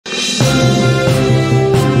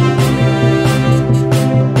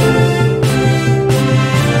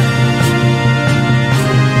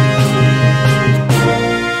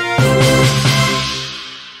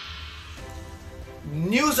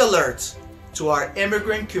to our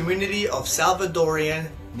immigrant community of Salvadorian,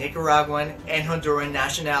 Nicaraguan, and Honduran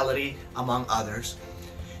nationality, among others.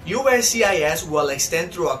 USCIS will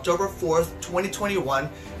extend through October 4th, 2021,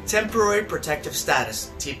 Temporary Protective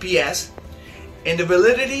Status, TPS, and the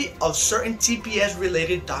validity of certain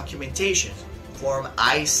TPS-related documentation, Form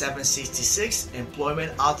I-766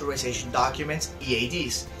 Employment Authorization Documents,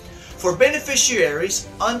 EADs, for beneficiaries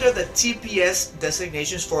under the TPS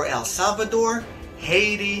designations for El Salvador,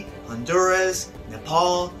 Haiti, Honduras,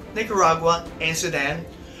 Nepal, Nicaragua, and Sudan,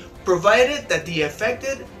 provided that the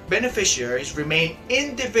affected beneficiaries remain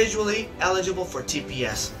individually eligible for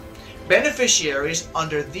TPS. Beneficiaries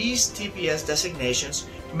under these TPS designations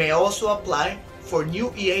may also apply for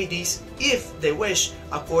new EADs if they wish,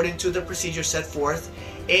 according to the procedure set forth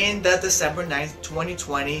in the December 9,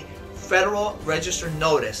 2020 Federal Register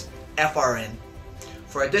Notice, FRN.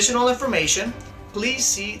 For additional information, please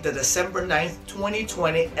see the December 9,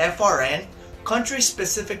 2020 FRN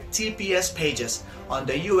country-specific TPS pages on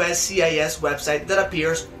the USCIS website that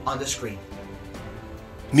appears on the screen.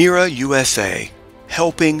 MIRA USA,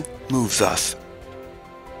 helping moves us.